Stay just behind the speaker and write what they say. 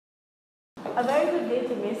A very good day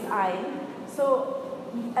to Miss I. So,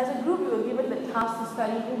 as a group, we were given the task to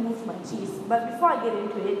study Who Moved My Cheese. But before I get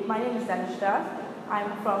into it, my name is Dhanishta.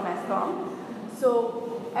 I'm from Selvam.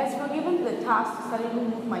 So, as we were given the task to study Who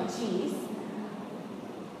Moved My Cheese,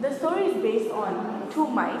 the story is based on two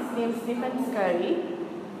mice named Sniff and Scurry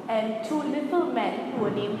and two little men who were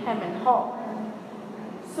named Hem and Hock.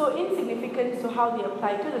 So, in significance to how they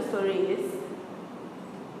apply to the story is,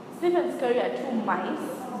 Sniff and Scurry are two mice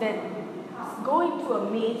that go into a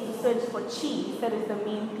maze to search for cheese. That is the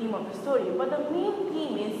main theme of the story. But the main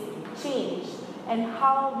theme is change and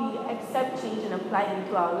how we accept change and apply it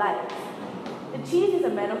into our lives. The cheese is a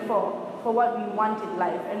metaphor for what we want in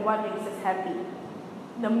life and what makes us happy.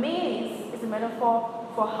 The maze is a metaphor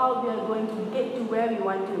for how we are going to get to where we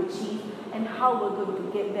want to achieve and how we're going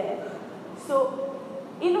to get there. So,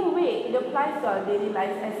 in a way, it applies to our daily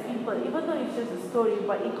lives as people, even though it's just a story,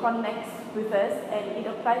 but it connects with us and it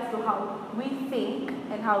applies to how we think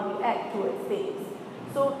and how we act towards things.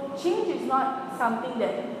 So change is not something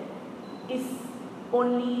that is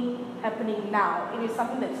only happening now. It is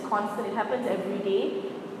something that's constant. It happens every day.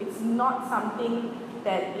 It's not something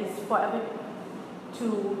that is forever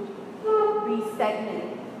to be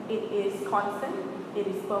stagnant. It is constant. It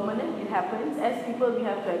is permanent. It happens. As people, we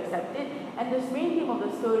have to accept it. And the main theme of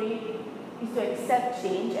the story is to accept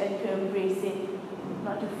change and to embrace it,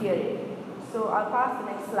 not to fear it. So I'll pass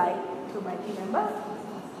the next slide to my team member.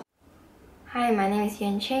 Hi, my name is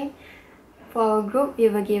Cheng. For our group, we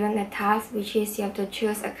were given a task which is you have to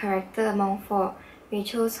choose a character among four. We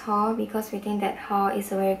chose Hock because we think that Hock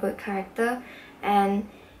is a very good character, and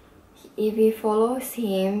if we follow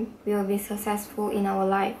him, we will be successful in our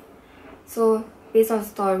life. So based on the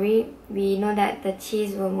story, we know that the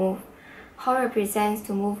cheese will move. Hock represents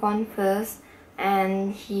to move on first,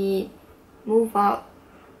 and he moved out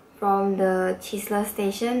from the cheeseless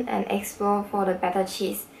station and explore for the better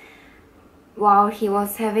cheese. While he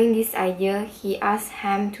was having this idea, he asked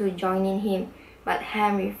Ham to join in him, but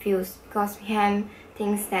Ham refused because Ham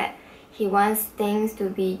thinks that he wants things to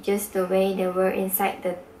be just the way they were inside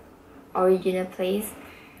the original place,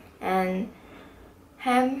 and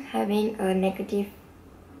Ham having a negative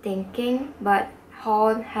thinking, but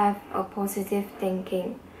Hock have a positive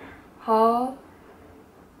thinking. Hock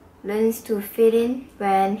learns to fit in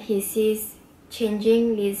when he sees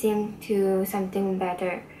changing leads him to something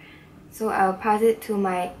better. So I'll pass it to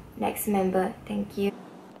my next member. Thank you.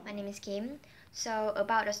 My name is Kim. So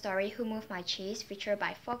about the story Who Moved My Cheese, featured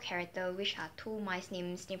by four characters, which are two mice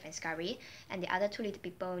named Sniff and Scurry and the other two little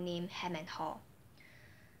people named Ham and Haw.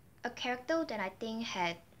 A character that I think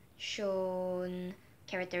had shown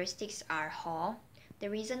characteristics are Haw. The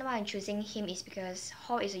reason why I'm choosing him is because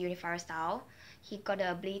Haw is a unifier style. He got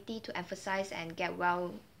the ability to emphasize and get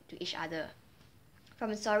well to each other. From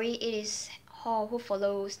the story, it is Haw who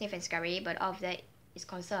follows Sniff and Scurry, but all of that is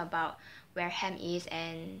concerned about where Ham is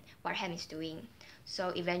and what Ham is doing. So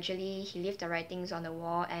eventually, he left the writings on the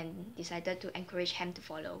wall and decided to encourage Ham to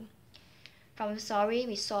follow. From the story,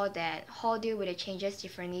 we saw that Haw deal with the changes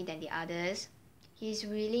differently than the others. He is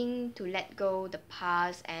willing to let go the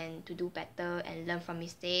past and to do better and learn from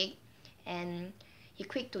mistakes, and he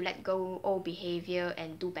quick to let go old behavior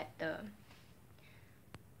and do better.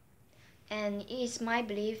 And it is my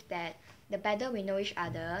belief that the better we know each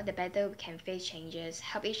other, the better we can face changes,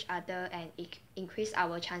 help each other, and increase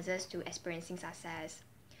our chances to experiencing success.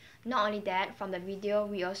 Not only that, from the video,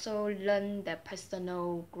 we also learn the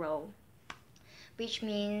personal growth, which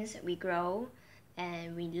means we grow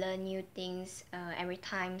and we learn new things every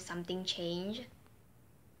time something change.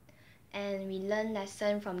 And we learn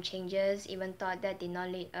lessons from changes, even thought that did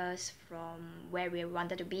not lead us from where we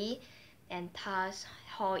wanted to be. And thus,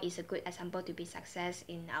 Haw is a good example to be success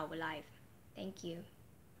in our life. Thank you.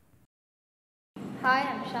 Hi,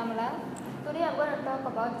 I'm Shamalah. Today I'm going to talk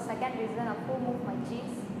about the second reason of Who Moved My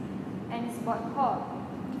Cheese, and it's about Haw.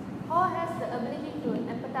 Haw has the ability to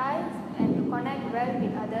empathize and to connect well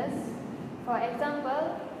with others. For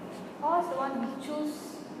example, Haw is the one who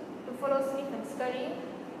chooses to follow Sniff and Scurry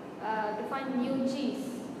to find new cheese.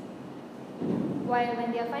 While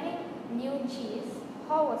when they are finding new cheese,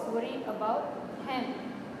 Haw was worried about Ham.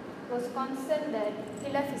 He was concerned that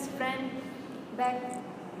he left his friend back.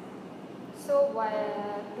 So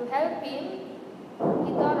to help him,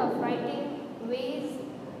 he thought of writing ways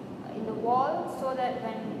in the wall so that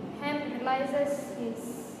when Ham realizes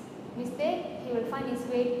his mistake, he will find his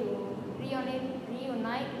way to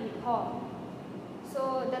reunite with Haw.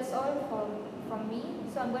 So that's all from me.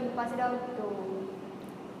 So I'm going to pass it out to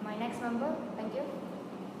my next member. Thank you.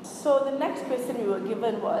 So the next question we were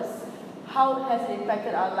given was, how has it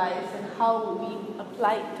impacted our lives and how we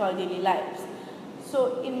apply it to our daily lives.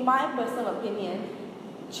 So in my personal opinion,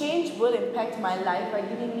 change will impact my life by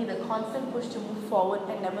giving me the constant push to move forward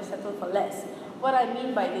and never settle for less. What I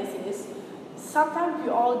mean by this is, sometimes we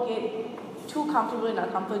all get too comfortable in our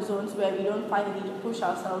comfort zones where we don't find the need to push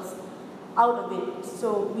ourselves out of it.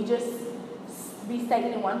 So we just be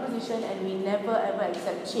stagnant in one position and we never ever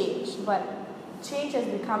accept change. But change has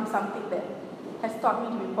become something that has taught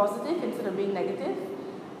me to be positive instead of being negative.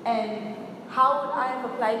 And how would I have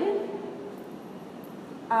applied it?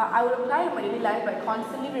 I would apply it in my daily life by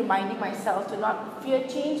constantly reminding myself to not fear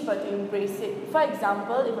change but to embrace it. For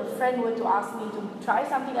example, if a friend were to ask me to try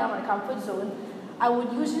something out of my comfort zone, I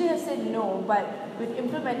would usually have said no, but with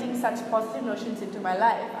implementing such positive notions into my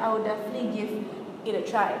life, I would definitely give it a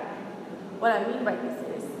try. What I mean by this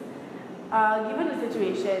is, given the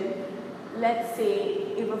situation, let's say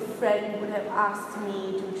if a friend would have asked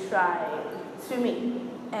me to try swimming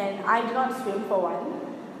and I do not swim for one,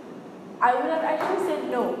 I would have actually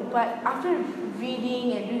said no, but after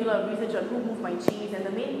reading and doing a lot of research on Who Moved My Cheese and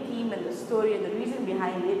the main theme and the story and the reason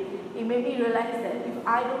behind it, it made me realize that if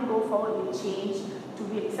I don't go forward with change, to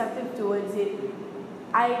be accepted towards it,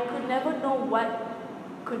 I could never know what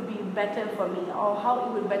could be better for me or how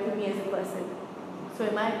it would better me as a person. So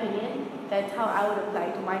in my opinion, that's how I would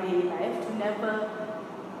apply to my daily life, to never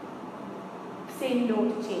say no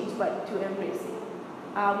to change, but to embrace it.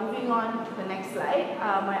 Moving on to the next slide,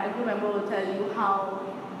 my group member will tell you how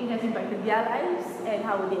it has impacted their lives and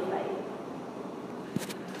how they apply it.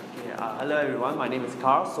 Okay, hello everyone, my name is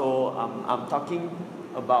Carl. So I'm talking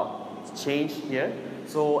about change here.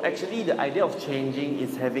 So actually the idea of changing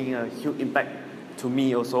is having a huge impact to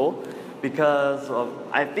me also, because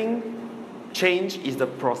I think change is the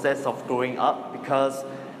process of growing up, because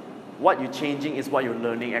what you're changing is what you're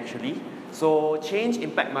learning actually. So change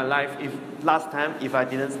impact my life. If last time, if I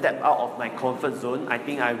didn't step out of my comfort zone, I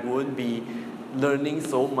think I wouldn't be learning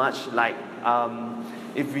so much. Like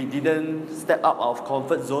if we didn't step out of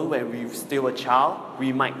comfort zone when we were still a child,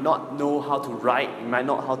 we might not know how to write, we might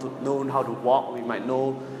not know how to walk, we might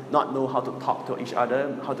not know how to talk to each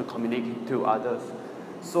other, how to communicate to others.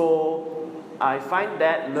 So I find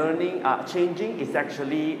that changing is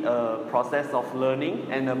actually a process of learning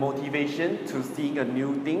and a motivation to seeing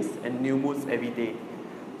new things and new moods every day.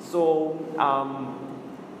 So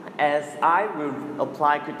as I will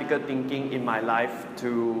apply critical thinking in my life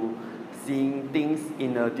to seeing things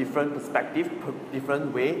in a different perspective,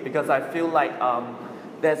 different way, because I feel like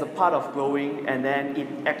there's a part of growing, and then it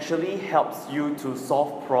actually helps you to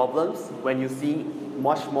solve problems when you see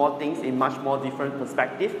much more things in much more different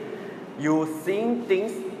perspective. You seeing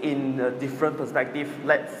things in a different perspective,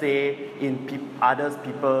 let's say in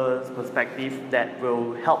people's perspective, that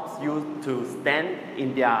will help you to stand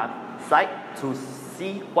in their side to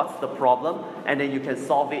see what's the problem, and then you can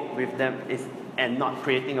solve it with them and not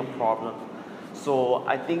creating a problem. So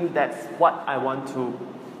I think that's what I want to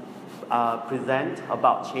present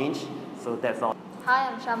about change. So that's all. Hi,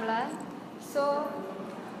 I'm Shamalah. So,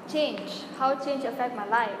 how change affect my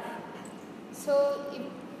life? So,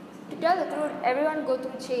 to tell the truth, everyone go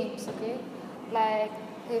through change, okay? Like,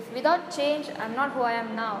 if without change, I'm not who I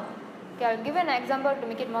am now. Okay, I'll give an example to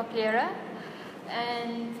make it more clearer.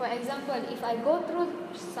 And for example, if I go through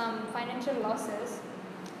some financial losses,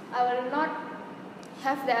 I will not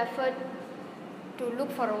have the effort to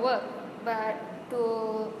look for a work, but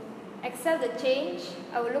to accept the change,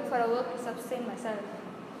 I will look for a work to sustain myself.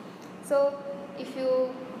 So, if you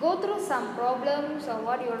go through some problems or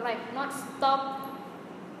what, you'll like not stop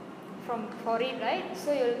for it, right?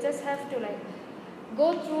 So you'll just have to like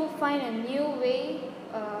go through, find a new way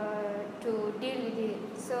to deal with it.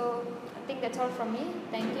 So I think that's all from me.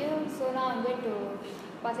 Thank you. So now I'm going to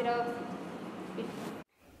pass it off.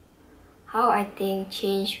 How I think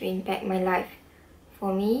change will impact my life.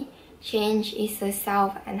 For me, change is a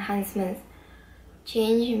self-enhancement.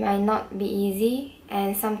 Change might not be easy,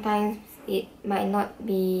 and sometimes it might not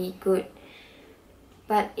be good.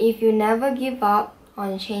 But if you never give up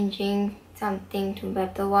on changing something to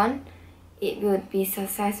better one, it will be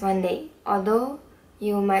success one day. Although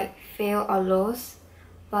you might fail or lose,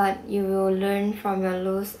 but you will learn from your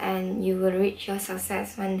loss and you will reach your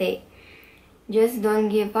success one day. Just don't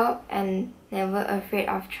give up and never afraid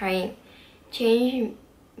of trying. Change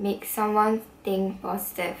makes someone think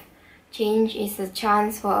positive. Change is a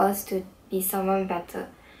chance for us to be someone better.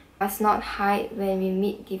 Must not hide when we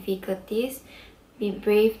meet difficulties. Be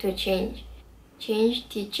brave to change. Change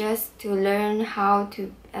teaches to learn how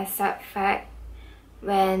to accept fact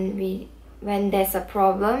when there's a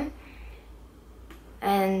problem.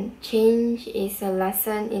 and change is a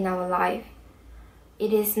lesson in our life.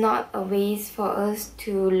 It is not a waste for us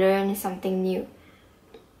to learn something new.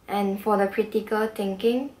 And for the critical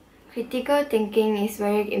thinking is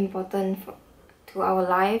very important to our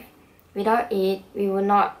life. Without it, we will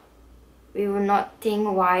not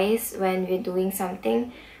think wise when we're doing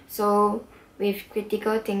something. So with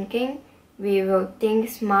critical thinking, we will think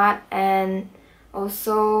smart and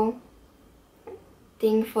also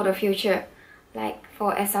think for the future. Like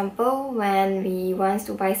for example, when we want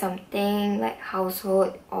to buy something like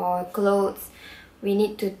household or clothes, we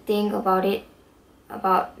need to think about it,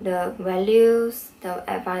 about the values, the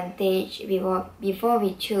advantage before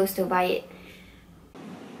we choose to buy it.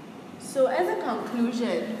 So as a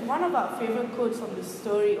conclusion, one of our favorite quotes from the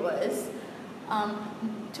story was,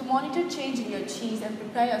 to monitor change in your cheese and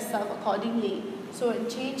prepare yourself accordingly. So when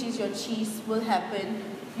change is your cheese will happen,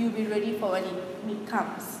 you'll be ready for when it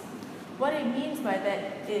comes. What it means by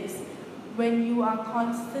that is when you are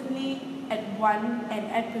constantly at one and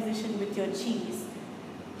at position with your cheese.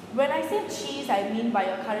 When I say cheese, I mean by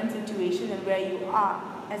your current situation and where you are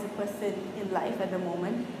as a person in life at the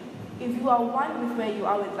moment. If you are one with where you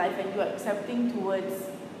are with life and you are accepting towards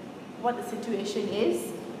what the situation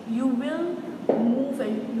is, you will move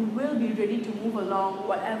and you will be ready to move along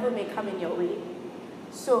whatever may come in your way.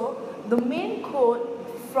 So the main quote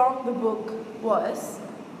from the book was,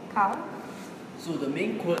 Carl? So the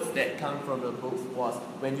main quotes that come from the book was,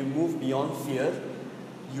 when you move beyond fear,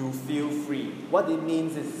 you feel free. What it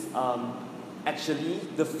means is, actually,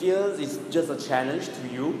 the fear is just a challenge to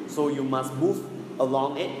you, so you must move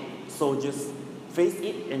along it. So just face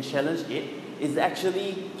it and challenge it. It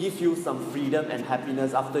actually gives you some freedom and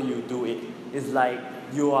happiness after you do it. It's like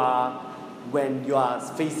when you are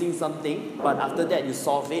facing something, but after that you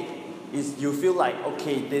solve it, you feel like,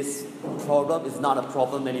 okay, this problem is not a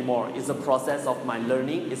problem anymore. It's a process of my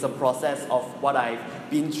learning. It's a process of what I've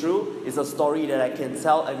been through. It's a story that I can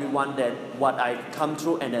tell everyone that what I've come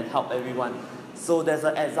through and then help everyone. So there's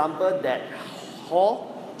an example that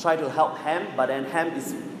Hock tried to help Ham, but then Ham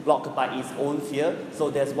is blocked by his own fear. So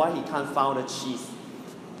that's why he can't find the cheese.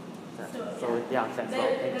 That's all. That's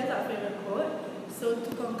our favorite quote. So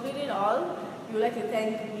to conclude it all, we would like to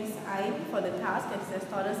thank Miss Ayn for the task, as she has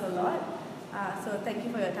taught us a lot. So thank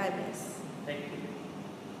you for your time, Miss. Thank you.